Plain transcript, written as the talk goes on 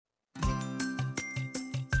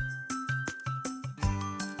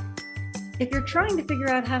If you're trying to figure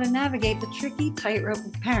out how to navigate the tricky tightrope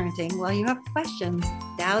of parenting while you have questions,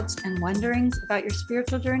 doubts, and wonderings about your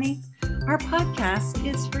spiritual journey, our podcast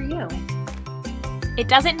is for you. It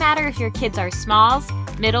doesn't matter if your kids are smalls,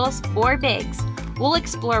 middles, or bigs. We'll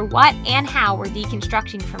explore what and how we're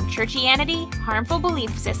deconstructing from churchianity, harmful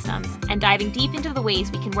belief systems, and diving deep into the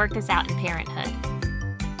ways we can work this out in parenthood.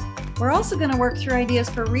 We're also going to work through ideas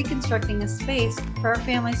for reconstructing a space for our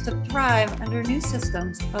families to thrive under new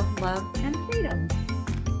systems of love and freedom.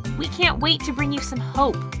 We can't wait to bring you some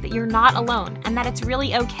hope that you're not alone and that it's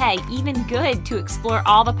really okay, even good, to explore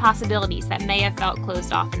all the possibilities that may have felt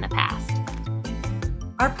closed off in the past.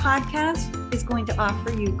 Our podcast is going to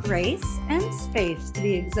offer you grace and space to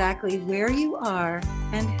be exactly where you are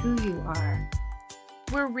and who you are.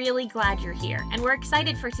 We're really glad you're here, and we're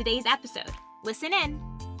excited for today's episode. Listen in.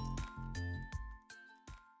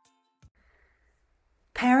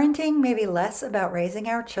 Parenting may be less about raising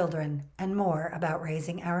our children and more about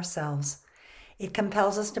raising ourselves. It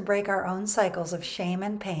compels us to break our own cycles of shame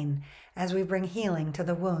and pain as we bring healing to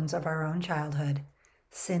the wounds of our own childhood.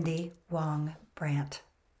 Cindy Wang Brandt.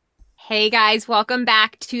 Hey guys, welcome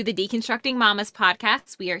back to the Deconstructing Mamas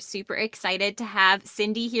podcast. We are super excited to have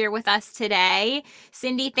Cindy here with us today.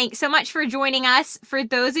 Cindy, thanks so much for joining us. For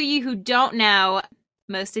those of you who don't know,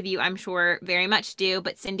 most of you, I'm sure, very much do,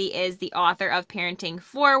 but Cindy is the author of Parenting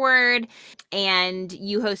Forward, and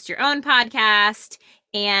you host your own podcast,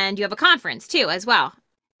 and you have a conference too, as well.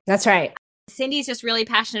 That's right. Cindy's just really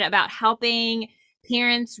passionate about helping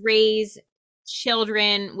parents raise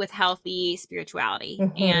children with healthy spirituality,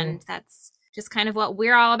 and that's just kind of what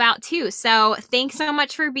we're all about too. So thanks so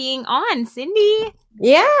much for being on, Cindy.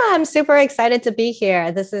 Yeah, I'm super excited to be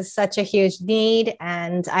here. This is such a huge need,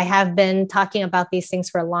 and I have been talking about these things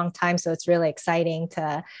for a long time, so it's really exciting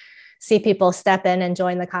to see people step in and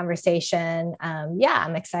join the conversation.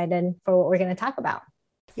 I'm excited for what we're going to talk about.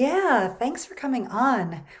 Yeah, thanks for coming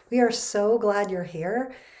on. We are so glad you're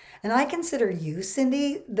here. And I consider you,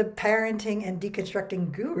 Cindy, the parenting and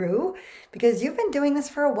deconstructing guru, because you've been doing this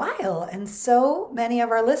for a while. And so many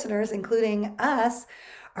of our listeners, including us,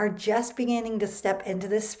 are just beginning to step into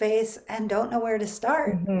this space and don't know where to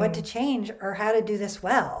start, what to change, or how to do this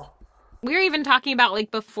well. We were even talking about,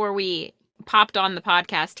 like, before we popped on the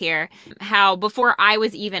podcast here, how before I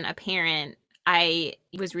was even a parent, I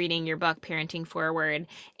was reading your book, Parenting Forward,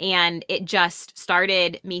 and it just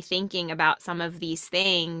started me thinking about some of these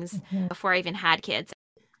things before I even had kids.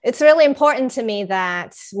 It's really important to me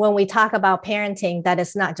that when we talk about parenting, that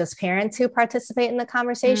it's not just parents who participate in the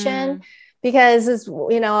conversation. Because,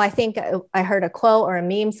 I think I heard a quote or a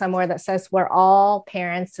meme somewhere that says we're all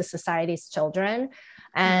parents to society's children.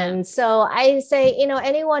 And so I say,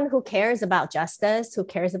 anyone who cares about justice, who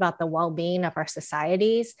cares about the well-being of our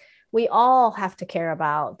societies, we all have to care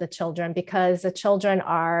about the children, because the children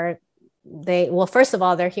first of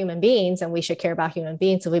all, they're human beings, and we should care about human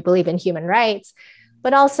beings. So we believe in human rights.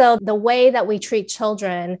 But also the way that we treat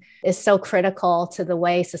children is so critical to the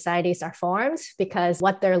way societies are formed, because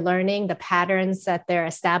what they're learning, the patterns that they're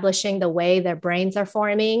establishing, the way their brains are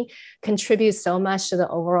forming contributes so much to the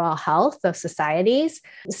overall health of societies.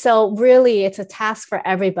 So really, it's a task for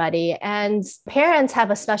everybody. And parents have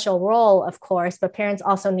a special role, of course, but parents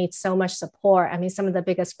also need so much support. I mean, some of the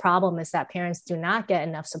biggest problem is that parents do not get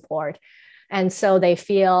enough support. And so they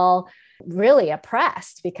feel really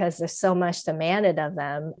oppressed because there's so much demanded of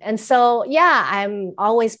them. And so, I'm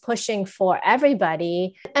always pushing for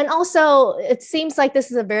everybody. And also, it seems like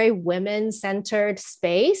this is a very women-centered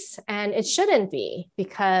space, and it shouldn't be,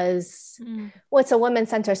 because, it's a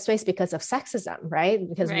women-centered space because of sexism, right?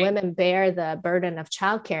 Because women bear the burden of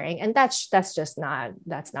childcaring, and that's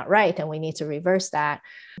not right. And we need to reverse that.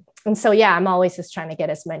 And so, I'm always just trying to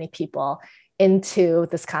get as many people into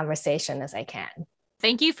this conversation as I can.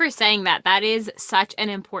 Thank you for saying that. That is such an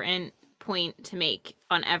important point to make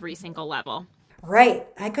on every single level. Right.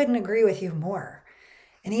 I couldn't agree with you more.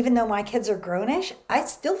 And even though my kids are grownish, I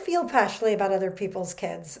still feel passionately about other people's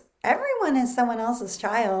kids. Everyone is someone else's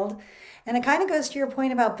child. And it kind of goes to your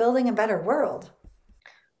point about building a better world.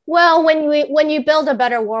 Well, when you build a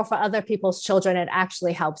better world for other people's children, it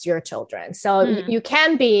actually helps your children. So you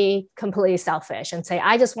can be completely selfish and say,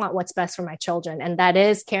 I just want what's best for my children. And that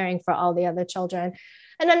is caring for all the other children.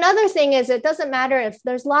 And another thing is, it doesn't matter if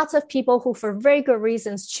there's lots of people who, for very good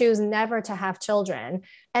reasons, choose never to have children.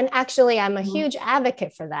 And actually, I'm a huge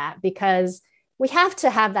advocate for that, because we have to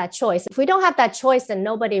have that choice. If we don't have that choice, then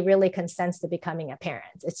nobody really consents to becoming a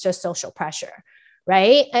parent. It's just social pressure.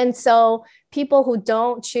 Right. And so people who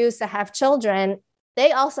don't choose to have children,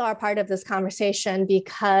 They also are part of this conversation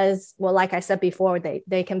because, well, like I said before,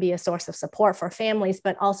 they can be a source of support for families,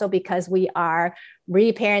 but also because we are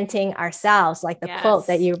reparenting ourselves, like the quote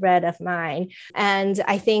that you read of mine. And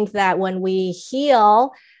I think that when we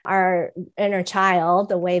heal our inner child,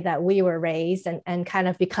 the way that we were raised, and kind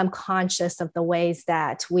of become conscious of the ways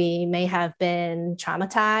that we may have been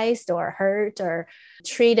traumatized or hurt or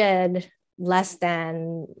treated less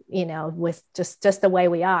than, with just the way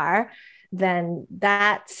we are, then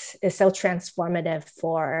that is so transformative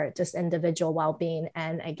for just individual well-being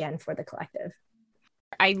and again for the collective.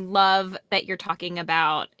 I love that you're talking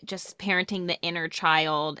about just parenting the inner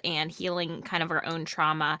child and healing kind of our own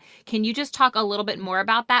trauma. Can you just talk a little bit more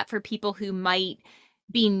about that for people who might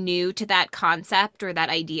be new to that concept or that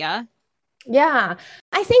idea? Yeah,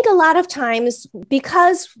 I think a lot of times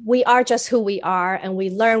because we are just who we are and we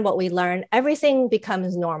learn what we learn, everything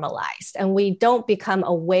becomes normalized and we don't become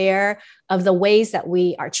aware of the ways that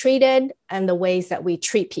we are treated and the ways that we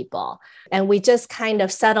treat people. And we just kind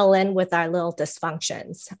of settle in with our little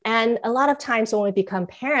dysfunctions. And a lot of times when we become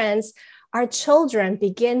parents, our children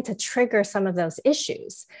begin to trigger some of those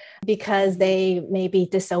issues because they maybe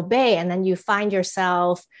disobey. And then you find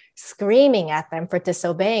yourself screaming at them for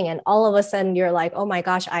disobeying. And all of a sudden you're like, oh my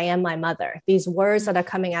gosh, I am my mother. These words that are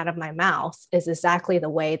coming out of my mouth is exactly the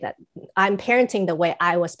way that I'm parenting, the way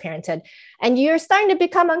I was parented. And you're starting to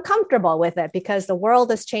become uncomfortable with it because the world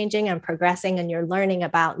is changing and progressing and you're learning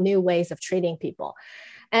about new ways of treating people.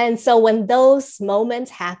 And so when those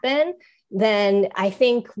moments happen, then I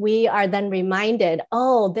think we are then reminded,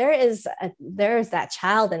 oh, there is that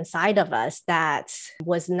child inside of us that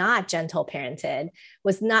was not gentle parented,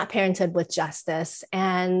 was not parented with justice.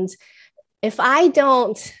 And if I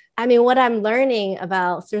don't, what I'm learning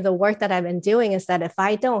about through the work that I've been doing is that if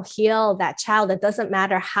I don't heal that child, it doesn't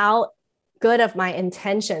matter how good of my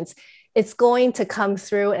intentions, it's going to come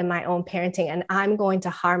through in my own parenting and I'm going to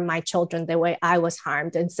harm my children the way I was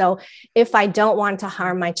harmed. And so if I don't want to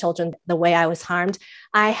harm my children the way I was harmed,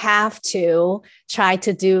 I have to try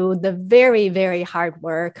to do the very, very hard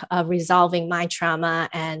work of resolving my trauma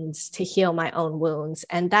and to heal my own wounds.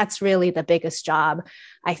 And that's really the biggest job,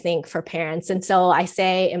 I think, for parents. And so I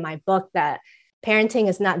say in my book that parenting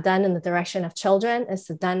is not done in the direction of children, it's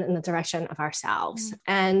done in the direction of ourselves.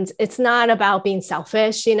 And it's not about being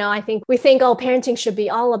selfish. I think we think, oh, parenting should be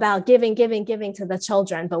all about giving to the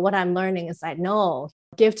children. But what I'm learning is that no,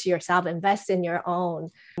 give to yourself, invest in your own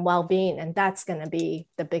well-being. And that's going to be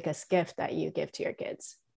the biggest gift that you give to your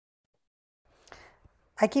kids.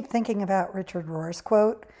 I keep thinking about Richard Rohr's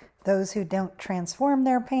quote, those who don't transform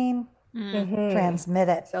their pain, transmit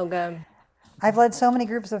it. So good. I've led so many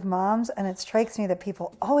groups of moms, and it strikes me that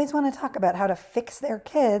people always want to talk about how to fix their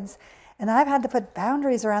kids. And I've had to put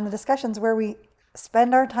boundaries around the discussions where we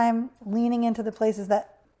spend our time leaning into the places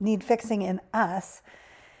that need fixing in us,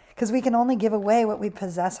 because we can only give away what we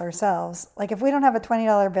possess ourselves. Like if we don't have a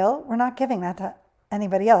 $20 bill, we're not giving that to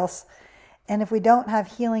anybody else. And if we don't have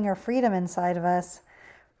healing or freedom inside of us,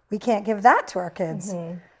 we can't give that to our kids.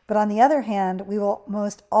 But on the other hand, we will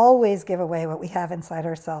most always give away what we have inside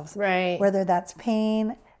ourselves, right? Whether that's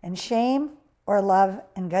pain and shame or love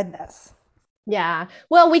and goodness. Yeah.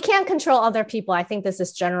 Well, we can't control other people. I think this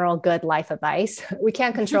is general good life advice. We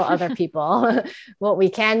can't control other people. What we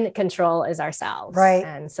can control is ourselves. Right.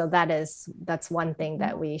 And so that's one thing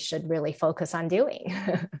that we should really focus on doing.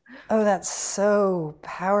 Oh, that's so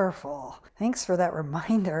powerful. Thanks for that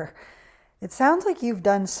reminder. It sounds like you've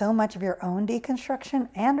done so much of your own deconstruction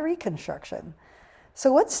and reconstruction.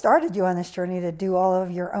 So what started you on this journey to do all of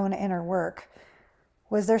your own inner work?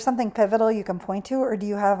 Was there something pivotal you can point to, or do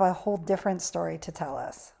you have a whole different story to tell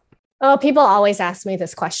us? Oh, people always ask me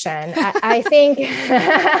this question. I think,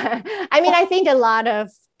 I think a lot of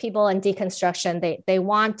people in deconstruction, they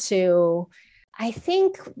want to, I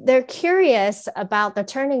think they're curious about the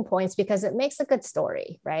turning points because it makes a good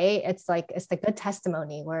story, right? It's the good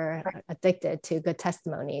testimony. We're addicted to good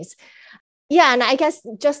testimonies. Yeah. And I guess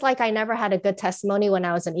just like I never had a good testimony when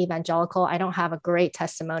I was an evangelical, I don't have a great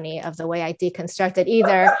testimony of the way I deconstructed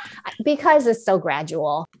either because it's so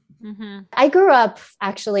gradual. I grew up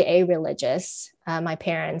actually a-religious. My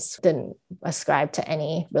parents didn't ascribe to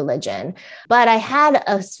any religion, but I had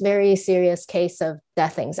a very serious case of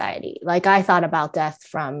death anxiety. Like I thought about death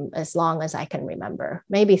from as long as I can remember,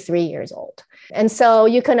 maybe 3 years old. And so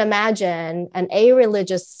you can imagine an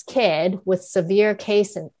a-religious kid with severe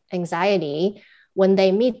case anxiety when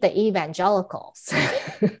they meet the evangelicals.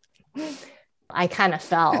 I kind of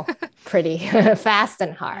fell pretty fast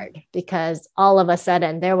and hard because all of a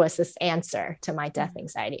sudden there was this answer to my death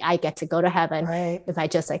anxiety. I get to go to heaven if I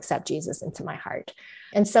just accept Jesus into my heart.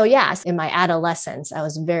 And so, yes, in my adolescence, I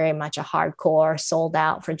was very much a hardcore, sold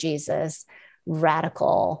out for Jesus,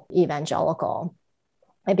 radical evangelical.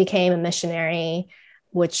 I became a missionary,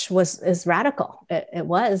 which is radical. It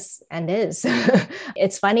was and is.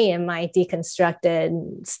 It's funny, in my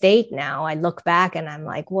deconstructed state now, I look back and I'm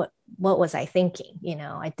like, what was I thinking?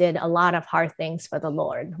 I did a lot of hard things for the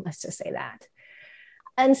Lord. Let's just say that.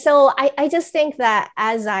 And so I just think that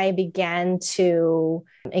as I began to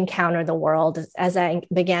encounter the world, as I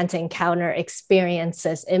began to encounter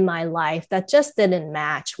experiences in my life that just didn't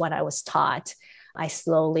match what I was taught, I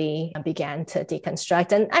slowly began to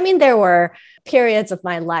deconstruct. And I mean, there were periods of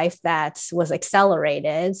my life that was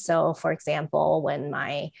accelerated. So for example, when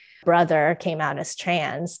my brother came out as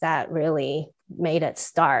trans, that really made it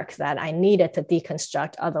stark that I needed to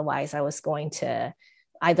deconstruct. Otherwise, I was going to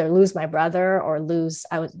either lose my brother or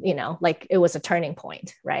like it was a turning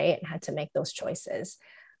point, right? I had to make those choices.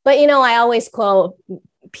 But, I always quote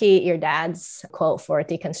Pete, your dad's quote for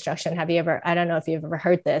deconstruction. I don't know if you've ever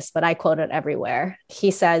heard this, but I quote it everywhere. He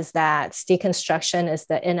says that deconstruction is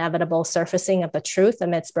the inevitable surfacing of the truth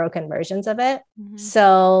amidst broken versions of it. Mm-hmm.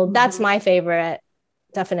 So that's my favorite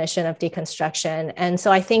definition of deconstruction. And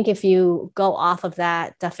so I think if you go off of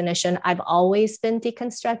that definition, I've always been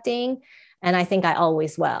deconstructing, and I think I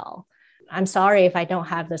always will. I'm sorry if I don't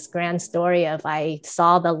have this grand story of I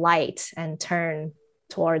saw the light and turned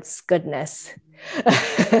towards goodness.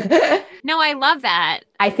 No, I love that.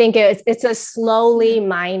 I think it's a slowly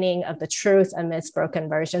mining of the truth amidst broken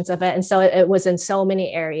versions of it. And so it was in so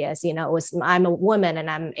many areas, I'm a woman and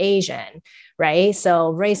I'm Asian, right?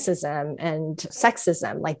 So racism and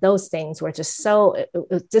sexism, like those things were just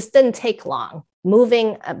it just didn't take long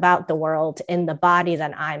moving about the world in the body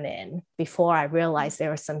that I'm in before I realized there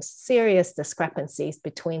were some serious discrepancies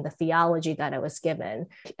between the theology that I was given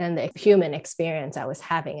and the human experience I was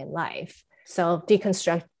having in life. So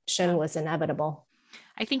deconstruction was inevitable.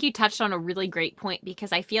 I think you touched on a really great point,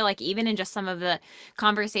 because I feel like even in just some of the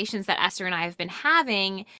conversations that Esther and I have been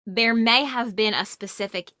having, there may have been a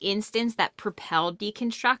specific instance that propelled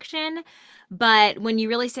deconstruction. But when you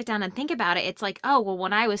really sit down and think about it, it's like, oh, well,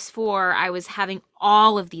 when I was 4, I was having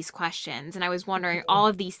all of these questions and I was wondering all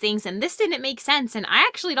of these things, and this didn't make sense. And I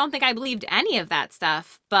actually don't think I believed any of that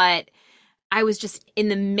stuff, but I was just in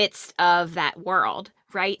the midst of that world,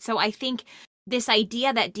 right? So I think this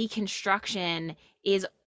idea that deconstruction is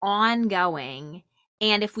ongoing,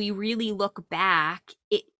 and if we really look back,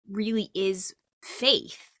 it really is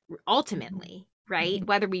faith ultimately, right? Mm-hmm.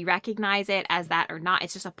 Whether we recognize it as that or not,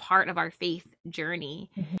 it's just a part of our faith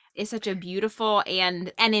journey. Mm-hmm. It's such a beautiful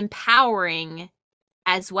and empowering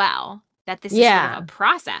as well that this is sort of a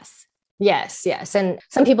process. Yes. And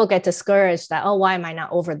some people get discouraged that, oh, why am I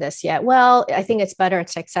not over this yet? Well, I think it's better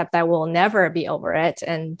to accept that we'll never be over it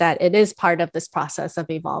and that it is part of this process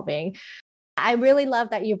of evolving. I really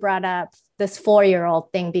love that you brought up this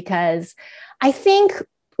 4-year-old thing, because I think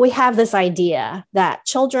we have this idea that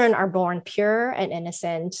children are born pure and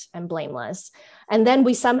innocent and blameless, and then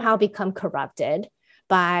we somehow become corrupted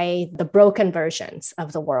by the broken versions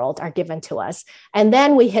of the world are given to us. And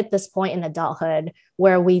then we hit this point in adulthood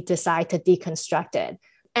where we decide to deconstruct it.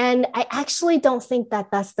 And I actually don't think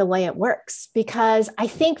that that's the way it works, because I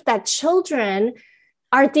think that children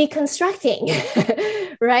are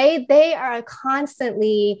deconstructing, right? They are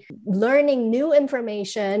constantly learning new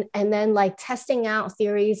information and then like testing out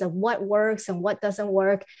theories of what works and what doesn't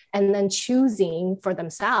work, and then choosing for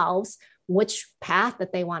themselves which path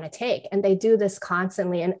that they want to take. And they do this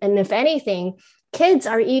constantly. And if anything, kids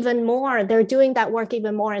are they're doing that work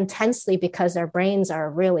even more intensely because their brains are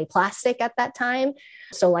really plastic at that time.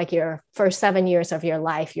 So like your first 7 years of your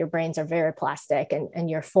life, your brains are very plastic and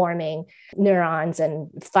you're forming neurons and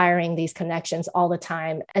firing these connections all the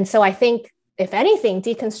time. And so I think, if anything,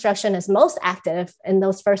 deconstruction is most active in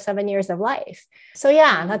those first 7 years of life. So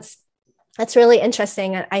yeah, that's really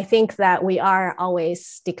interesting. And I think that we are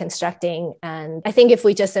always deconstructing. And I think if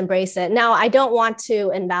we just embrace it. Now, I don't want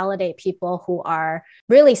to invalidate people who are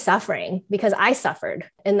really suffering, because I suffered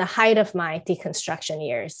in the height of my deconstruction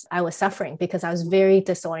years. I was suffering because I was very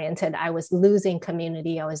disoriented. I was losing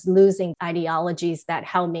community. I was losing ideologies that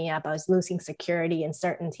held me up. I was losing security and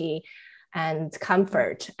certainty and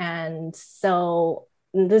comfort. And so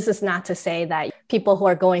this is not to say that people who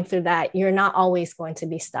are going through that, you're not always going to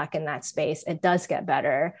be stuck in that space. It does get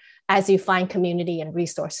better as you find community and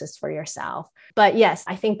resources for yourself. But yes,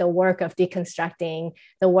 I think the work of deconstructing,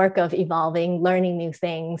 the work of evolving, learning new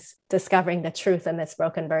things, discovering the truth and its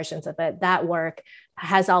broken versions of it, that work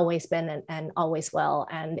has always been and always will.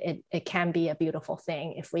 And it can be a beautiful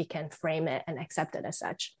thing if we can frame it and accept it as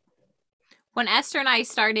such. When Esther and I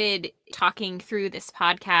started talking through this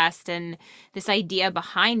podcast and this idea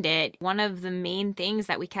behind it, one of the main things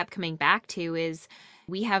that we kept coming back to is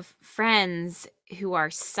we have friends who are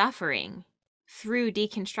suffering through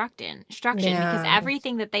deconstruction because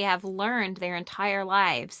everything that they have learned their entire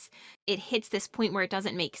lives, it hits this point where it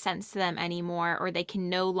doesn't make sense to them anymore, or they can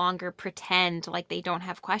no longer pretend like they don't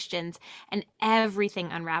have questions, and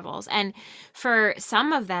everything unravels. And for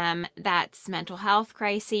some of them, that's mental health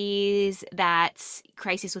crises, that's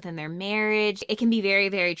crises within their marriage. It can be very,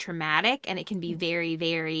 very traumatic, and it can be very,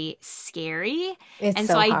 very scary. It's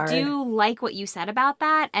so hard. I do like what you said about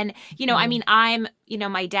that. And, I mean,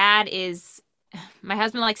 my dad is, my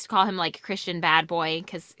husband likes to call him like Christian bad boy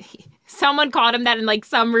because someone called him that in like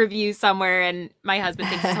some review somewhere, and my husband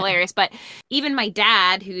thinks it's hilarious. But even my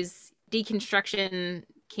dad, who's deconstruction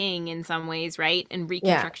king in some ways, right? And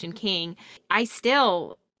reconstruction king, I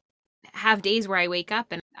still have days where I wake up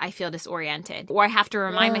and I feel disoriented, or I have to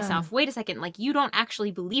remind myself, wait a second, like you don't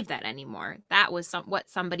actually believe that anymore. That was what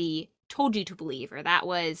somebody told you to believe, or that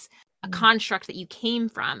was a construct that you came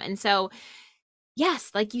from. And so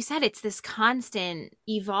yes, like you said, it's this constant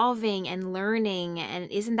evolving and learning.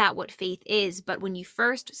 And isn't that what faith is? But when you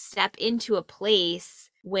first step into a place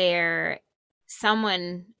where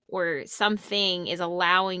someone or something is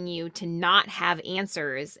allowing you to not have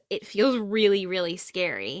answers, it feels really, really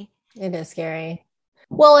scary. It is scary.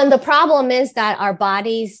 Well, and the problem is that our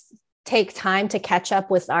bodies take time to catch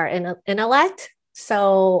up with our intellect.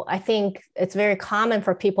 So I think it's very common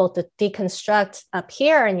for people to deconstruct up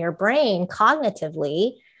here in your brain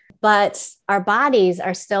cognitively, but our bodies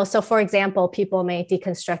are still. So for example, people may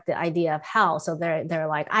deconstruct the idea of hell. So they're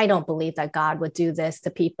like, I don't believe that God would do this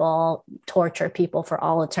to people, torture people for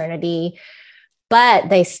all eternity. But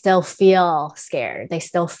they still feel scared. They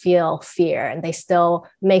still feel fear, and they still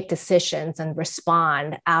make decisions and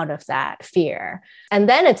respond out of that fear. And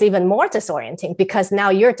then it's even more disorienting because now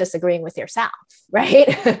you're disagreeing with yourself, right?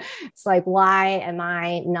 It's like, why am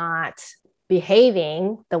I not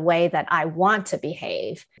behaving the way that I want to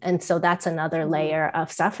behave? And so that's another layer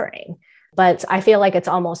of suffering. But I feel like it's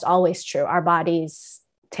almost always true. Our bodies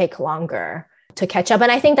take longer to catch up. And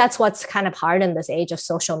I think that's what's kind of hard in this age of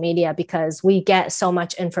social media, because we get so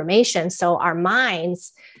much information. So our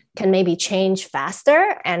minds can maybe change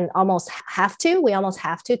faster and we almost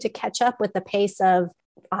have to catch up with the pace of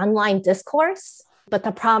online discourse. But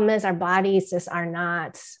the problem is our bodies just are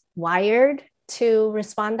not wired to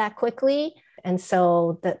respond that quickly. And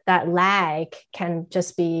so that lag can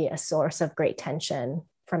just be a source of great tension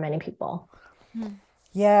for many people.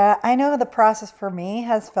 Yeah, I know the process for me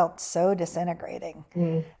has felt so disintegrating.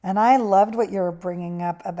 And I loved what you were bringing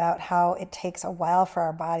up about how it takes a while for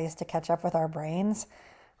our bodies to catch up with our brains.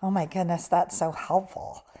 Oh my goodness, that's so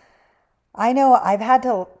helpful. I know I've had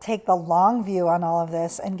to take the long view on all of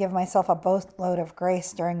this and give myself a boatload of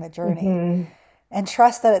grace during the journey and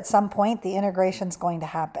trust that at some point the integration's going to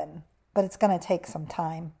happen, but it's going to take some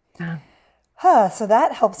time. So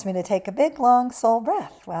that helps me to take a big, long soul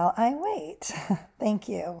breath while I wait. Thank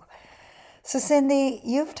you. So Cindy,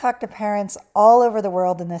 you've talked to parents all over the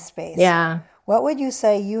world in this space. Yeah. What would you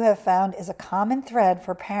say you have found is a common thread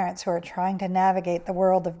for parents who are trying to navigate the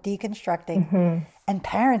world of deconstructing and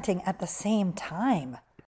parenting at the same time?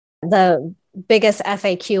 The biggest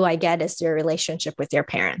FAQ I get is your relationship with your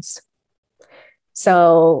parents.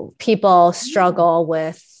 So people struggle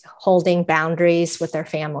with holding boundaries with their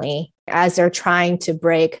family as they're trying to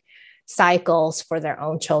break cycles for their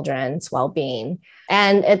own children's well-being.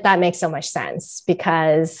 And that makes so much sense,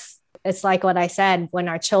 because it's like what I said, when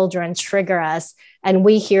our children trigger us and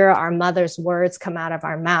we hear our mother's words come out of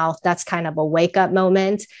our mouth, that's kind of a wake-up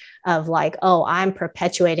moment of like, oh, I'm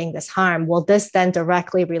perpetuating this harm. Well, this then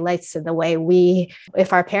directly relates to the way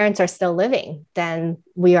if our parents are still living, then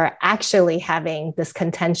we are actually having this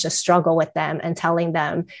contentious struggle with them and telling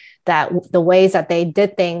them that the ways that they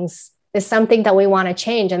did things is something that we want to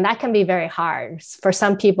change. And that can be very hard. For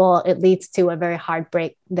some people, it leads to a very hard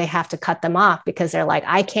break. They have to cut them off because they're like,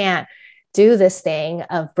 I can't do this thing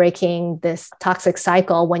of breaking this toxic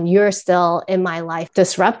cycle when you're still in my life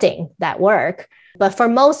disrupting that work. But for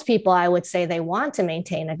most people, I would say they want to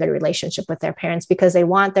maintain a good relationship with their parents because they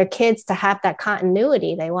want their kids to have that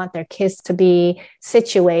continuity. They want their kids to be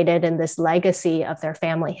situated in this legacy of their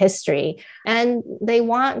family history. And they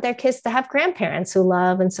want their kids to have grandparents who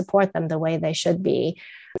love and support them the way they should be.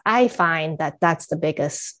 I find that that's the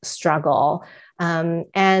biggest struggle.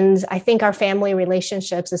 And I think our family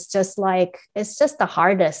relationships is just it's just the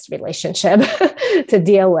hardest relationship to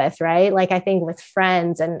deal with, right? Like I think with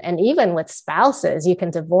friends and even with spouses, you can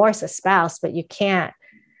divorce a spouse, but you can't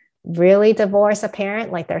really divorce a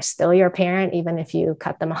parent. Like they're still your parent, even if you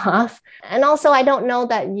cut them off. And also, I don't know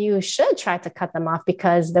that you should try to cut them off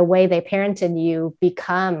because the way they parented you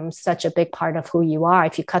becomes such a big part of who you are.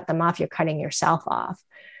 If you cut them off, you're cutting yourself off.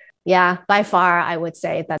 Yeah, by far, I would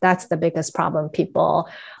say that that's the biggest problem. People,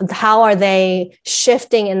 how are they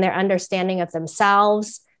shifting in their understanding of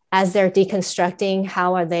themselves as they're deconstructing?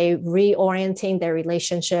 How are they reorienting their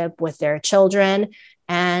relationship with their children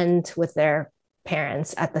and with their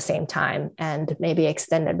parents at the same time, and maybe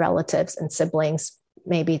extended relatives and siblings,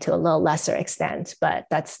 maybe to a little lesser extent, but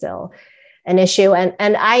that's still an issue. And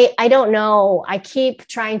I don't know, I keep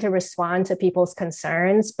trying to respond to people's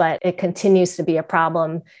concerns, but it continues to be a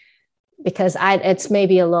problem because it's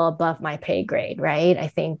maybe a little above my pay grade, right? I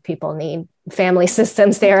think people need family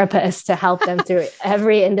systems therapists to help them through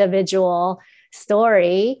every individual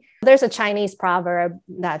story. There's a Chinese proverb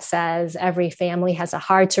that says every family has a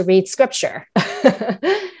hard to read scripture.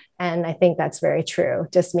 And I think that's very true.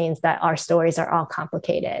 Just means that our stories are all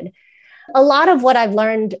complicated. A lot of what I've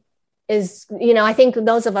learned is, I think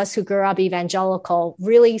those of us who grew up evangelical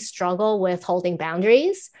really struggle with holding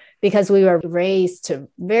boundaries because we were raised to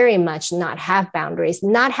very much not have boundaries.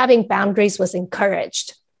 Not having boundaries was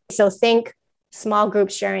encouraged. So think small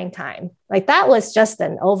group sharing time. Like that was just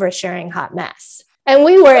an oversharing hot mess. And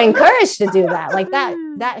we were encouraged to do that. Like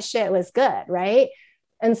that shit was good, right?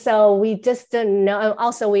 And so we just didn't know.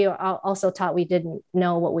 Also, we were also taught we didn't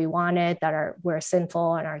know what we wanted, that we're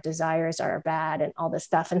sinful and our desires are bad and all this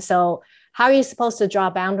stuff. And so how are you supposed to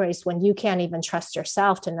draw boundaries when you can't even trust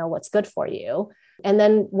yourself to know what's good for you? And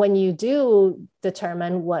then when you do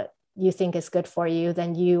determine what you think is good for you,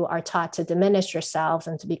 then you are taught to diminish yourself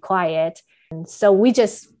and to be quiet. And so we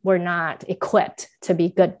just were not equipped to be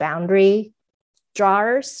good boundary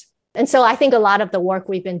drawers. And so I think a lot of the work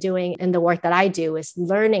we've been doing and the work that I do is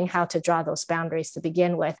learning how to draw those boundaries to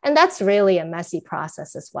begin with. And that's really a messy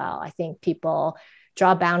process as well. I think people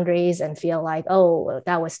draw boundaries and feel like, oh,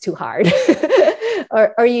 that was too hard.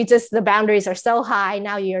 or you just, the boundaries are so high,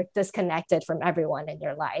 now you're disconnected from everyone in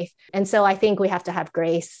your life. And so I think we have to have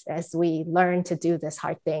grace as we learn to do this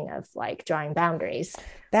hard thing of like drawing boundaries.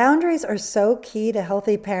 Boundaries are so key to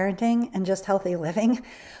healthy parenting and just healthy living.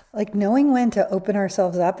 Like knowing when to open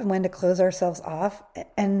ourselves up and when to close ourselves off.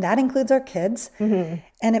 And that includes our kids. Mm-hmm.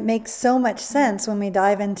 And it makes so much sense when we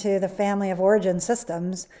dive into the family of origin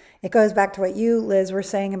systems. It goes back to what you, Liz, were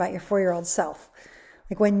saying about your 4-year-old self.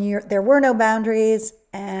 Like when there were no boundaries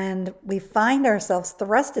and we find ourselves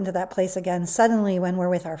thrust into that place again suddenly when we're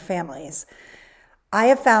with our families. I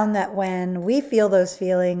have found that when we feel those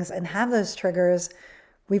feelings and have those triggers,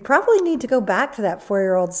 we probably need to go back to that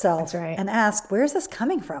 4-year-old self and ask, where's this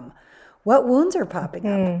coming from? What wounds are popping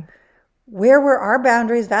up? Where were our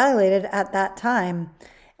boundaries violated at that time?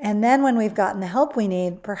 And then when we've gotten the help we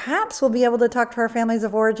need, perhaps we'll be able to talk to our families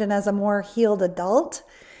of origin as a more healed adult,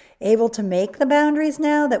 able to make the boundaries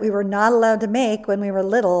now that we were not allowed to make when we were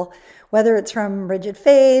little, whether it's from rigid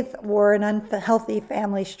faith or an unhealthy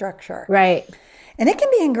family structure. Right. And it can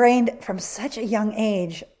be ingrained from such a young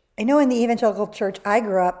age. I know in the evangelical church I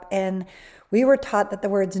grew up in, we were taught that the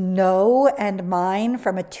words no and mine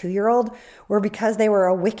from a 2-year-old were because they were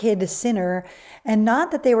a wicked sinner, and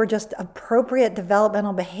not that they were just appropriate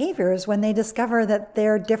developmental behaviors when they discover that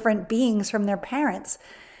they're different beings from their parents.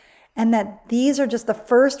 And that these are just the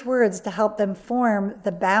first words to help them form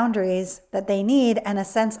the boundaries that they need and a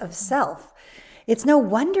sense of self. It's no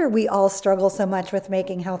wonder we all struggle so much with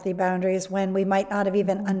making healthy boundaries when we might not have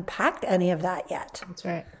even unpacked any of that yet. That's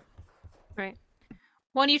right. Right.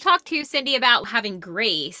 Well, you talked to Cindy about having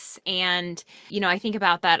grace, and I think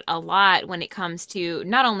about that a lot when it comes to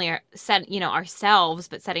not only ourselves,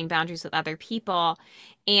 but setting boundaries with other people.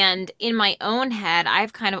 And in my own head,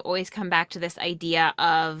 I've kind of always come back to this idea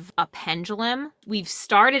of a pendulum. We've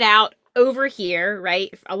started out over here,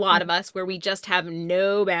 right? A lot of us where we just have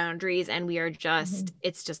no boundaries and we are just,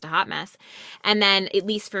 it's just a hot mess. And then, at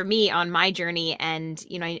least for me on my journey, and,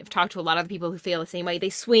 you know, I've talked to a lot of people who feel the same way, they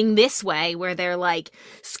swing this way where they're like,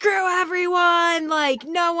 screw everyone, like,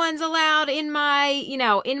 no one's allowed in my, you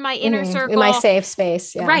know, in my inner circle. In my safe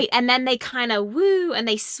space. Yeah. Right. And then they kind of woo and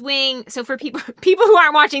they swing. So for people who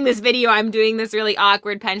aren't watching this video, I'm doing this really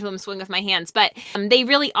awkward pendulum swing with my hands, but they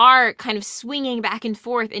really are kind of swinging back and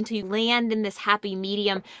forth until you land in this happy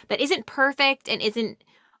medium that isn't perfect and isn't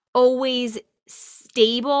always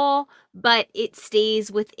stable, but it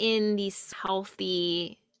stays within these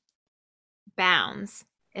healthy bounds,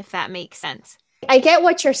 if that makes sense. I get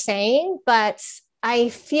what you're saying, but I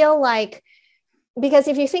feel like, because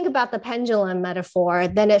if you think about the pendulum metaphor,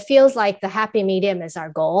 then it feels like the happy medium is our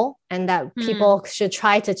goal, and that people should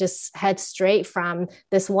try to just head straight from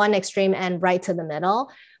this one extreme end right to the middle.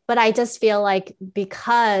 But I just feel like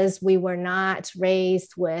because we were not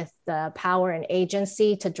raised with the power and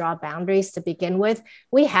agency to draw boundaries to begin with,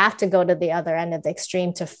 we have to go to the other end of the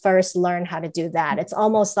extreme to first learn how to do that. It's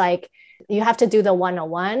almost like you have to do the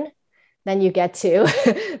 101, then you get to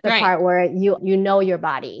the part where you know your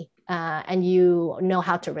body. And you know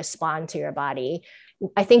how to respond to your body.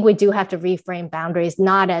 I think we do have to reframe boundaries,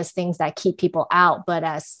 not as things that keep people out, but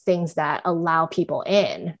as things that allow people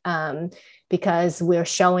in, because we're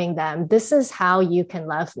showing them, this is how you can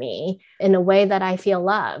love me in a way that I feel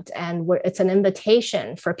loved. And it's an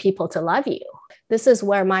invitation for people to love you. This is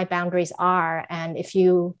where my boundaries are. And if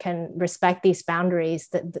you can respect these boundaries,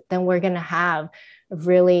 then we're going to have a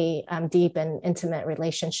really deep and intimate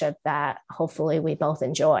relationship that hopefully we both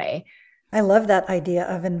enjoy. I love that idea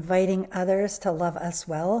of inviting others to love us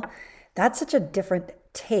well. That's such a different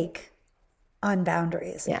take on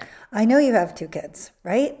boundaries. Yeah. I know you have 2 kids,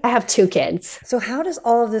 right? I have 2 kids. So how does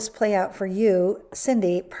all of this play out for you,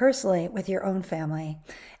 Cindy, personally with your own family?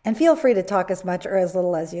 And feel free to talk as much or as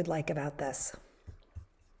little as you'd like about this.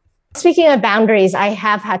 Speaking of boundaries, I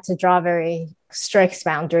have had to draw very strict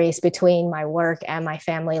boundaries between my work and my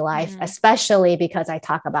family life, especially because I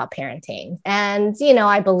talk about parenting. And, you know,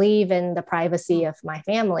 I believe in the privacy of my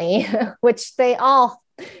family, which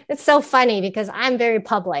it's so funny because I'm very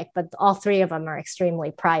public, but all 3 of them are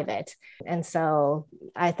extremely private. And so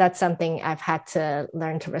that's something I've had to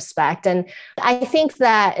learn to respect. And I think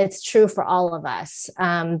that it's true for all of us,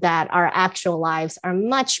 that our actual lives are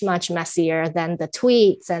much, much messier than the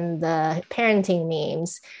tweets and the parenting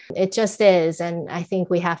memes. It just is. And I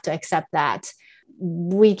think we have to accept that.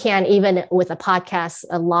 We can't, even with a podcast,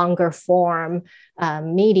 a longer form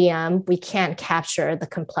medium, we can't capture the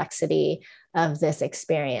complexity of this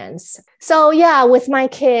experience. So yeah, with my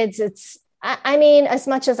kids, I mean, as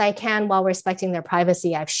much as I can while respecting their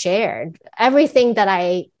privacy, I've shared everything that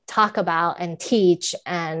I talk about and teach,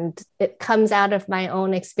 and it comes out of my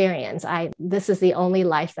own experience. This is the only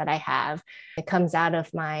life that I have. It comes out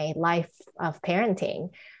of my life of parenting,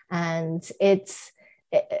 and it's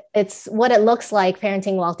what it looks like.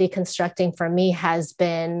 Parenting while deconstructing for me has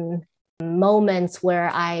been moments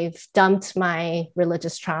where I've dumped my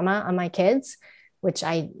religious trauma on my kids, which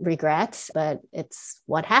I regret, but it's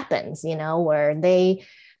what happens, you know, where they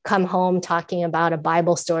come home talking about a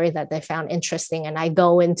Bible story that they found interesting. And I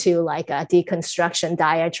go into like a deconstruction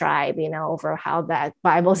diatribe, you know, over how that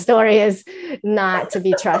Bible story is not to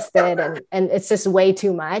be trusted. And it's just way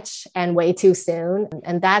too much and way too soon.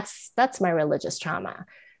 And that's my religious trauma.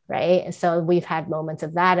 Right. And so we've had moments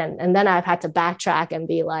of that. And then I've had to backtrack and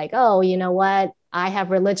be like, oh, you know what? I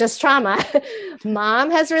have religious trauma.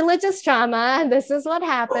 Mom has religious trauma. This is what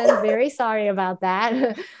happened. Very sorry about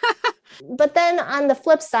that. But then on the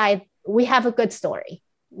flip side, we have a good story,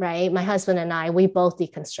 right? My husband and I, we both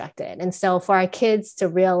deconstructed. And so for our kids to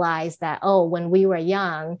realize that, oh, when we were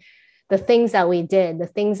young, the things that we did, the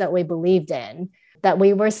things that we believed in, that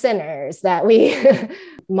we were sinners, that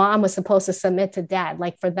mom was supposed to submit to dad,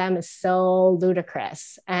 like for them is so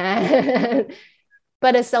ludicrous.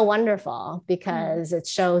 But it's so wonderful because it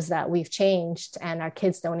shows that we've changed and our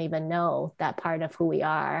kids don't even know that part of who we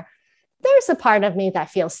are. There's a part of me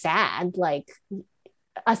that feels sad. Like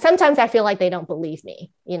sometimes I feel like they don't believe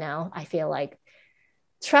me. You know, I feel like,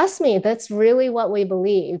 trust me, that's really what we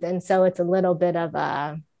believed. And so it's a little bit of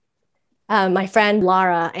my friend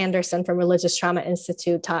Laura Anderson from Religious Trauma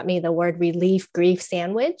Institute taught me the word relief grief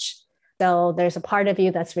sandwich. So there's a part of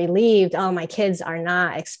you that's relieved, oh, my kids are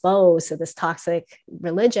not exposed to this toxic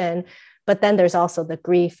religion. But then there's also the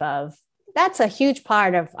grief of, that's a huge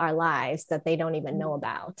part of our lives that they don't even know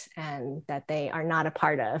about and that they are not a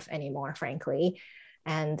part of anymore, frankly.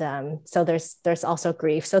 And so there's also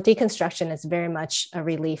grief. So deconstruction is very much a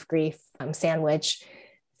relief grief sandwich.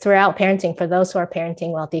 throughout parenting, for those who are parenting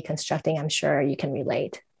while deconstructing, I'm sure you can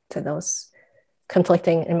relate to those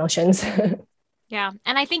conflicting emotions. Yeah.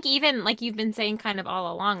 And I think even like you've been saying kind of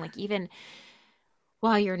all along, like even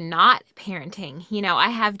while you're not parenting, I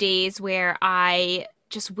have days where I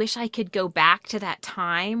just wish I could go back to that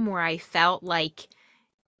time where I felt like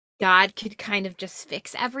God could kind of just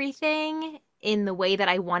fix everything in the way that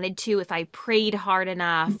I wanted to if I prayed hard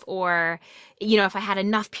enough, or, if I had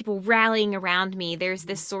enough people rallying around me. There's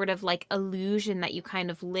this sort of like illusion that you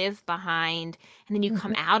kind of live behind, and then you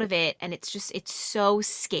come out of it and it's so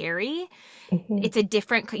scary. Mm-hmm.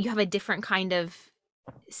 You have a different kind of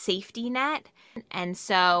safety net. And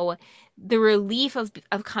so the relief of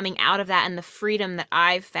coming out of that and the freedom that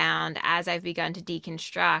I've found as I've begun to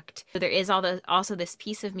deconstruct, there is also this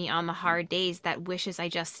piece of me on the hard days that wishes I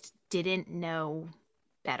just didn't know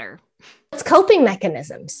better. It's coping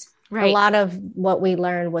mechanisms. Right. A lot of what we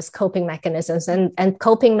learned was coping mechanisms, and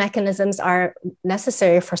coping mechanisms are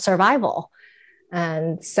necessary for survival.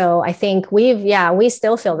 And so I think we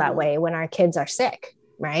still feel that way when our kids are sick,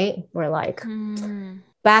 right? We're like,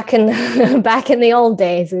 back in the old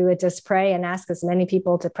days, we would just pray and ask as many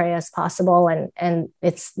people to pray as possible. And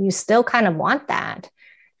you still kind of want that.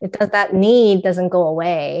 That need doesn't go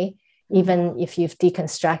away, even if you've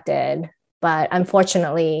deconstructed. But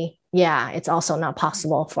unfortunately, it's also not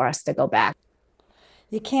possible for us to go back.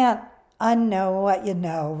 You can't unknow what you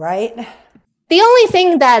know, right? The only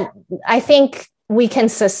thing that I think we can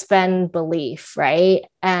suspend belief, right?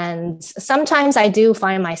 And sometimes I do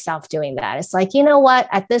find myself doing that. It's like, you know what?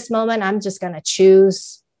 At this moment, I'm just going to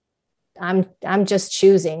choose. I'm just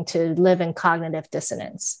choosing to live in cognitive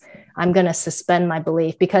dissonance. I'm going to suspend my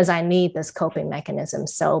belief because I need this coping mechanism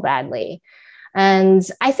so badly. And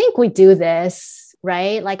I think we do this,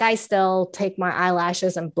 right? Like I still take my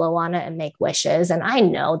eyelashes and blow on it and make wishes. And I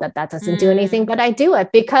know that doesn't do anything, but I do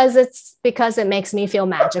it because it makes me feel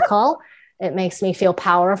magical. It makes me feel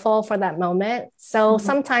powerful for that moment. So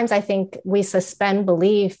sometimes I think we suspend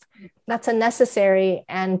belief. That's a necessary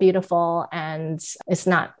and beautiful, and it's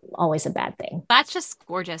not always a bad thing. That's just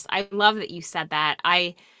gorgeous. I love that you said that.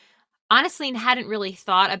 I honestly hadn't really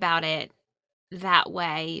thought about it that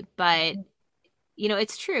way, but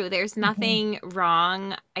it's true. There's nothing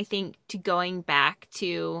wrong, I think, to going back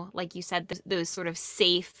to, like you said, those sort of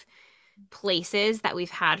safe places that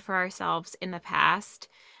we've had for ourselves in the past.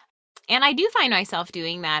 And I do find myself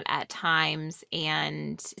doing that at times.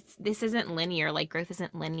 And this isn't linear, like growth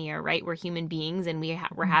isn't linear, right? We're human beings, and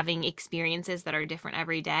we're having experiences that are different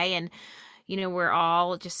every day. And, we're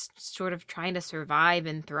all just sort of trying to survive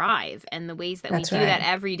and thrive. And the ways that we do that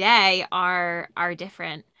every day are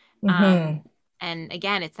different. And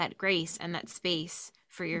again, it's that grace and that space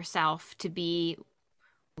for yourself to be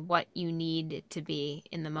what you need to be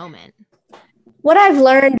in the moment. What I've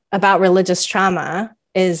learned about religious trauma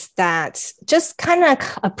is that just kind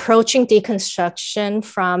of approaching deconstruction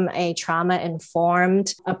from a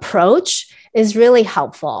trauma-informed approach is really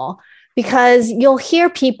helpful, because you'll hear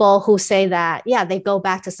people who say that, they go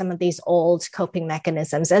back to some of these old coping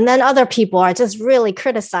mechanisms. And then other people are just really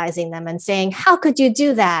criticizing them and saying, how could you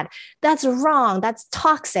do that? That's wrong. That's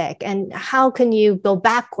toxic. And how can you go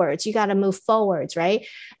backwards? You got to move forwards, right?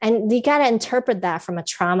 And you got to interpret that from a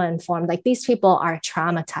trauma-informed, like these people are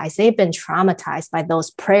traumatized. They've been traumatized by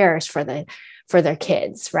those prayers for their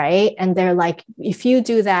kids, right? And they're like, if you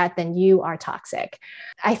do that, then you are toxic.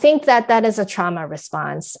 I think that is a trauma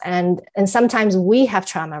response. And sometimes we have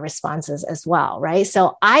trauma responses as well, right?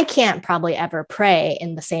 So I can't probably ever pray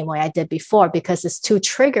in the same way I did before because it's too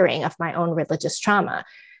triggering of my own religious trauma.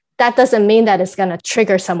 That doesn't mean that it's going to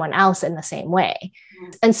trigger someone else in the same way.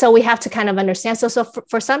 And so we have to kind of understand. So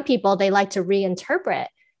for some people, they like to reinterpret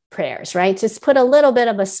prayers, right? Just put a little bit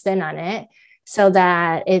of a spin on it so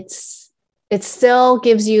that it still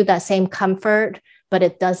gives you that same comfort, but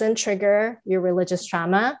it doesn't trigger your religious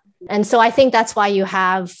trauma. And so I think that's why you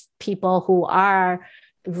have people who are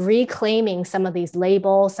reclaiming some of these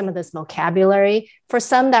labels, some of this vocabulary. For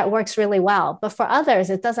some, that works really well. But for others,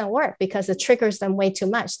 it doesn't work because it triggers them way too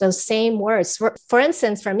much. Those same words. For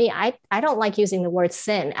instance, for me, I don't like using the word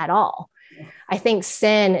sin at all. I think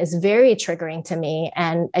sin is very triggering to me.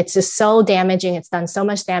 And it's just so damaging. It's done so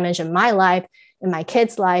much damage in my life, in my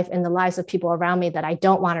kids' life, in the lives of people around me, that I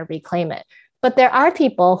don't want to reclaim it. But there are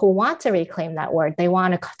people who want to reclaim that word. They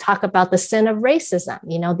want to talk about the sin of racism,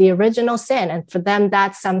 the original sin. And for them,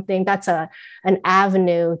 that's an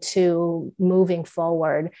avenue to moving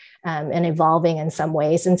forward and evolving in some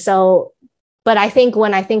ways. And so, but I think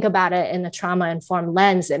when I think about it in the trauma-informed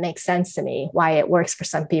lens, it makes sense to me why it works for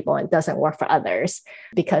some people and doesn't work for others,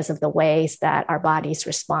 because of the ways that our bodies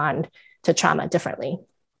respond to trauma differently.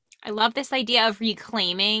 I love this idea of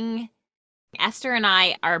reclaiming. Esther and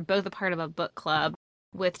I are both a part of a book club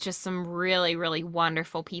with just some really, really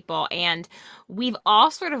wonderful people. And we've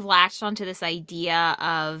all sort of latched onto this idea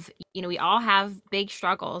of, we all have big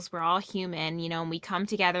struggles. We're all human, and we come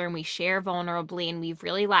together and we share vulnerably. And we've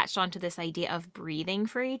really latched onto this idea of breathing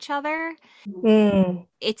for each other. Mm.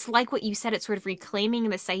 It's like what you said, it's sort of reclaiming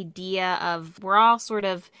this idea of we're all sort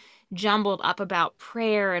of jumbled up about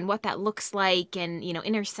prayer and what that looks like and,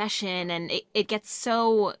 intercession. And it gets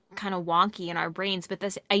so kind of wonky in our brains. But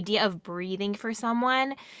this idea of breathing for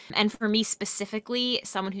someone, and for me specifically,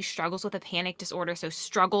 someone who struggles with a panic disorder, so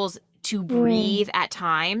struggles to breathe at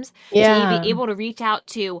times, to be able to reach out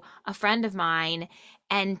to a friend of mine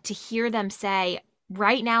and to hear them say,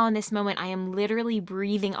 right now in this moment, I am literally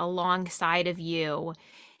breathing alongside of you.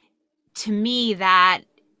 To me, that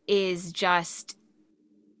is just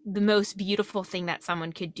the most beautiful thing that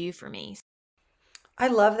someone could do for me. I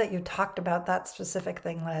love that you talked about that specific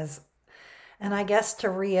thing, Liz. And I guess to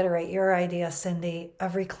reiterate your idea, Cindy,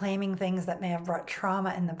 of reclaiming things that may have brought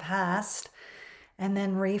trauma in the past and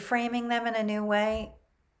then reframing them in a new way,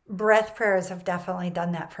 breath prayers have definitely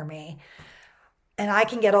done that for me. And I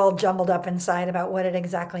can get all jumbled up inside about what it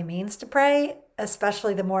exactly means to pray,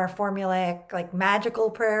 especially the more formulaic, like magical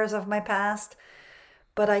prayers of my past.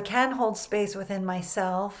 But I can hold space within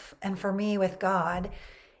myself and for me with God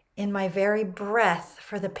in my very breath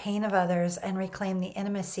for the pain of others and reclaim the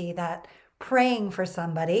intimacy that praying for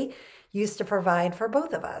somebody used to provide for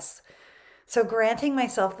both of us. So, granting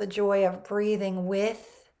myself the joy of breathing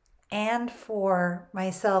with and for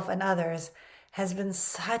myself and others has been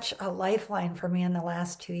such a lifeline for me in the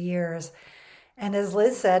last 2 years. And as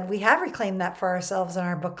Liz said, we have reclaimed that for ourselves in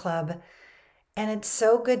our book club. And it's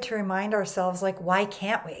so good to remind ourselves, like, why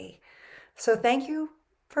can't we? So thank you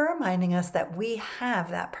for reminding us that we have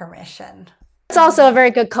that permission. It's also a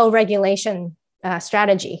very good co-regulation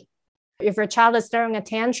strategy. If your child is throwing a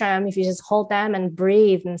tantrum, if you just hold them and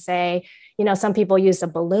breathe and say, some people use a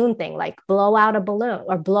balloon thing, like blow out a balloon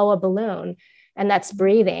or blow a balloon, and that's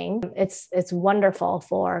breathing. It's wonderful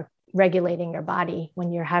for regulating your body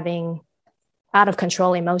when you're having out of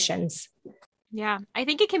control emotions. Yeah, I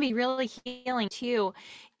think it can be really healing too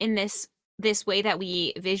in this way that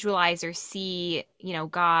we visualize or see,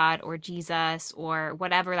 God or Jesus or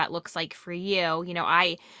whatever that looks like for you.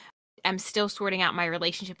 I am still sorting out my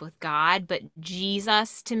relationship with God, but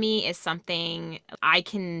Jesus to me is something I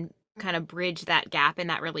can kind of bridge that gap in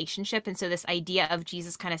that relationship. And so this idea of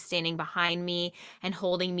Jesus kind of standing behind me and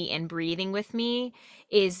holding me and breathing with me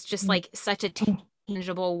is just like such a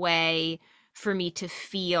tangible way for me to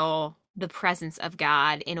feel the presence of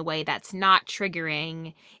God in a way that's not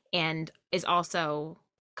triggering and is also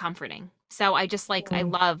comforting. So I just I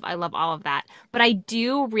love all of that. But I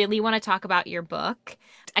do really want to talk about your book.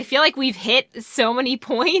 I feel like we've hit so many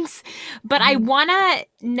points, but I want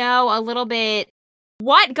to know a little bit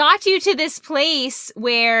what got you to this place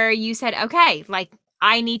where you said, okay,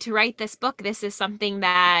 I need to write this book. This is something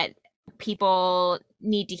that people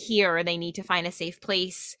need to hear, or they need to find a safe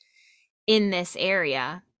place in this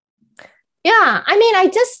area. Yeah, I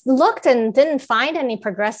just looked and didn't find any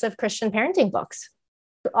progressive Christian parenting books.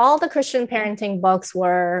 All the Christian parenting books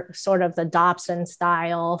were sort of the Dobson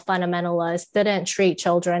style, fundamentalist, didn't treat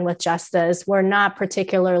children with justice, were not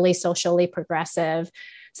particularly socially progressive.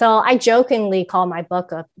 So I jokingly call my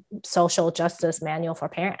book a social justice manual for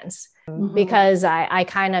parents because I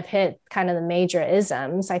kind of hit kind of the major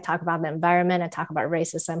isms. I talk about the environment, I talk about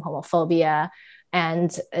racism, homophobia.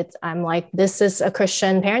 And I'm like, this is a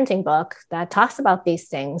Christian parenting book that talks about these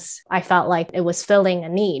things. I felt like it was filling a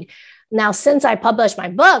need. Now, since I published my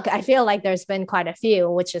book, I feel like there's been quite a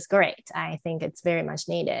few, which is great. I think it's very much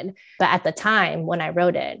needed. But at the time when I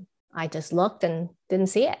wrote it, I just looked and didn't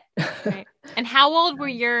see it. Right. And how old were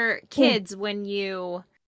your kids when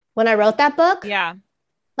I wrote that book? Yeah.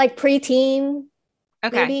 Like preteen,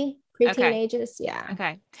 okay. Maybe preteen ages. Yeah.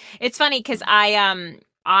 Okay. It's funny because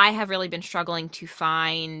I have really been struggling to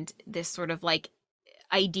find this sort of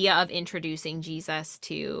idea of introducing Jesus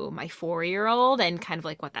to my 4-year-old and kind of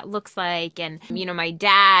what that looks like. And, my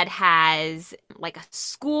dad has a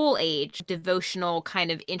school age devotional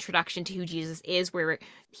kind of introduction to who Jesus is, where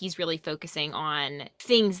he's really focusing on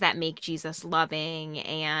things that make Jesus loving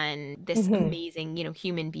and this amazing,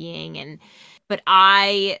 human being. But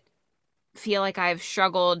I feel like I've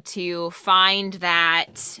struggled to find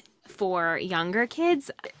that for younger kids.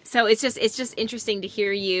 So it's just interesting to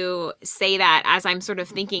hear you say that as I'm sort of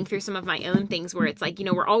thinking through some of my own things where it's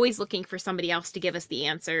we're always looking for somebody else to give us the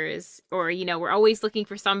answers, or, we're always looking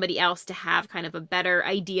for somebody else to have kind of a better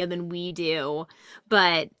idea than we do.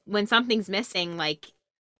 But when something's missing,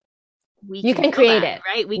 you can create it,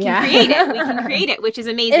 right? We can create it. We can create it, which is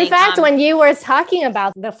amazing. In fact, when you were talking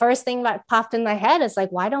about, the first thing that popped in my head is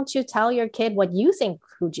like, why don't you tell your kid what you think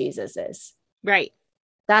who Jesus is? Right.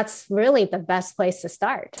 That's really the best place to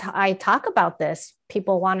start. I talk about this.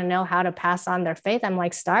 People want to know how to pass on their faith. I'm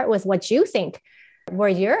like, start with what you think, where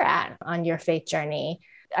you're at on your faith journey.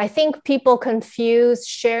 I think people confuse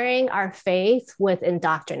sharing our faith with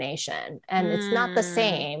indoctrination, and it's not the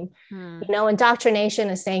same. You know, indoctrination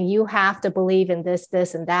is saying you have to believe in this,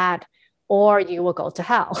 this, and that, or you will go to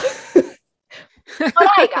hell. What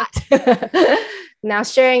I got. Now,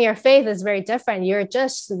 sharing your faith is very different. You're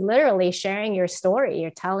just literally sharing your story.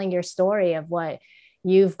 You're telling your story of what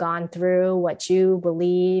you've gone through, what you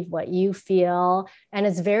believe, what you feel, and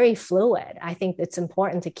it's very fluid. I think it's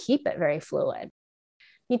important to keep it very fluid.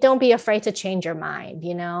 You don't be afraid to change your mind.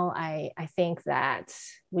 You know, I think that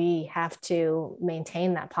we have to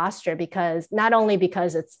maintain that posture, because not only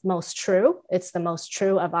because it's the most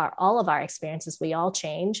true of all of our experiences, we all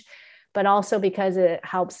change, but also because it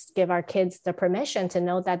helps give our kids the permission to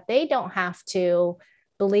know that they don't have to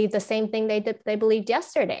believe the same thing they believed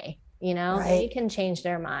yesterday. You know, right. They can change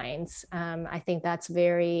their minds. I think that's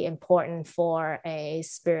very important for a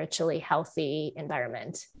spiritually healthy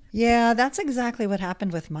environment. Yeah, that's exactly what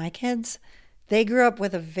happened with my kids. They grew up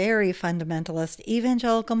with a very fundamentalist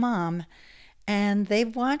evangelical mom, and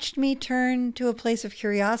they've watched me turn to a place of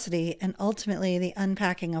curiosity and ultimately the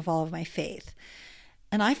unpacking of all of my faith.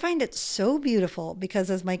 And I find it so beautiful, because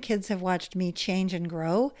as my kids have watched me change and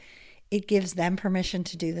grow, it gives them permission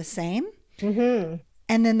to do the same. Mm-hmm.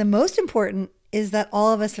 And then the most important is that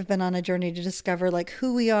all of us have been on a journey to discover like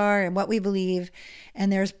who we are and what we believe.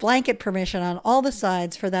 And there's blanket permission on all the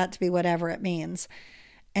sides for that to be whatever it means.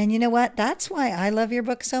 And you know what? That's why I love your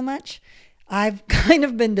book so much. I've kind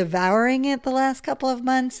of been devouring it the last couple of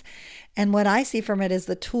months. And what I see from it is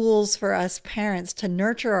the tools for us parents to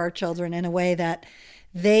nurture our children in a way that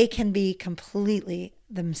they can be completely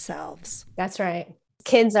themselves. That's right.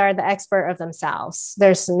 Kids are the expert of themselves.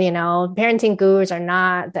 There's, parenting gurus are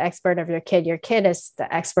not the expert of your kid. Your kid is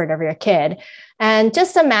the expert of your kid. And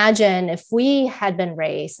just imagine if we had been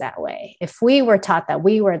raised that way, if we were taught that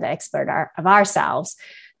we were the expert of ourselves,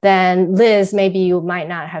 then Liz, maybe you might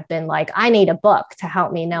not have been like, I need a book to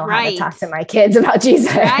help me know how to talk to my kids about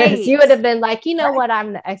Jesus. Right. You would have been like, what,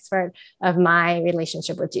 I'm the expert of my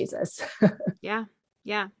relationship with Jesus. Yeah.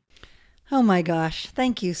 Yeah. Oh my gosh.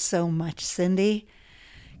 Thank you so much, Cindy.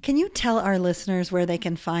 Can you tell our listeners where they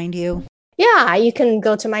can find you? Yeah, you can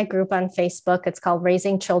go to my group on Facebook. It's called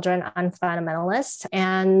Raising Children Unfundamentalist.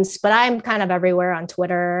 But I'm kind of everywhere on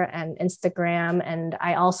Twitter and Instagram. And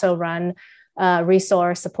I also run a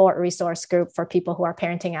support resource group for people who are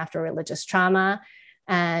parenting after religious trauma.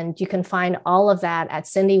 And you can find all of that at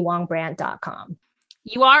cindywongbrandt.com.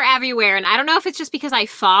 You are everywhere. And I don't know if it's just because I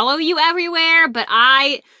follow you everywhere, but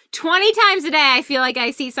 20 times a day, I feel like I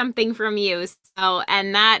see something from you. So,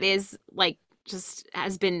 and that is just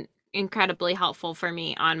has been incredibly helpful for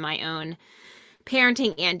me on my own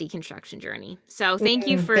parenting and deconstruction journey. So thank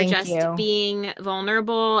you for being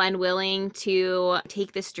vulnerable and willing to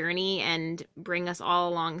take this journey and bring us all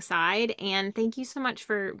alongside. And thank you so much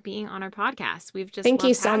for being on our podcast. Thank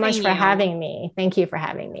you so much for having me. Thank you for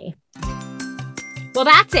having me. Well,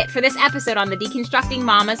 that's it for this episode on the Deconstructing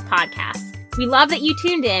Mamas podcast. We love that you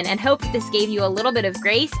tuned in and hope this gave you a little bit of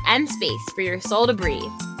grace and space for your soul to breathe.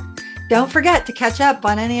 Don't forget to catch up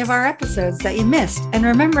on any of our episodes that you missed, and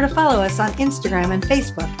remember to follow us on Instagram and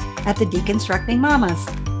Facebook at the Deconstructing Mamas.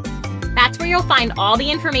 That's where you'll find all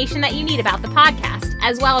the information that you need about the podcast,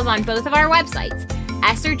 as well as on both of our websites,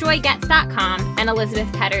 estherjoygetz.com and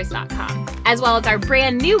elizabethpetters.com, as well as our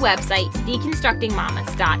brand new website,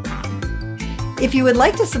 deconstructingmamas.com. If you would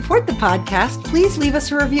like to support the podcast, please leave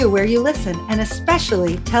us a review where you listen, and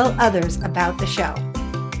especially tell others about the show.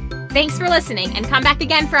 Thanks for listening, and come back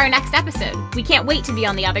again for our next episode. We can't wait to be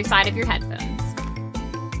on the other side of your headphones.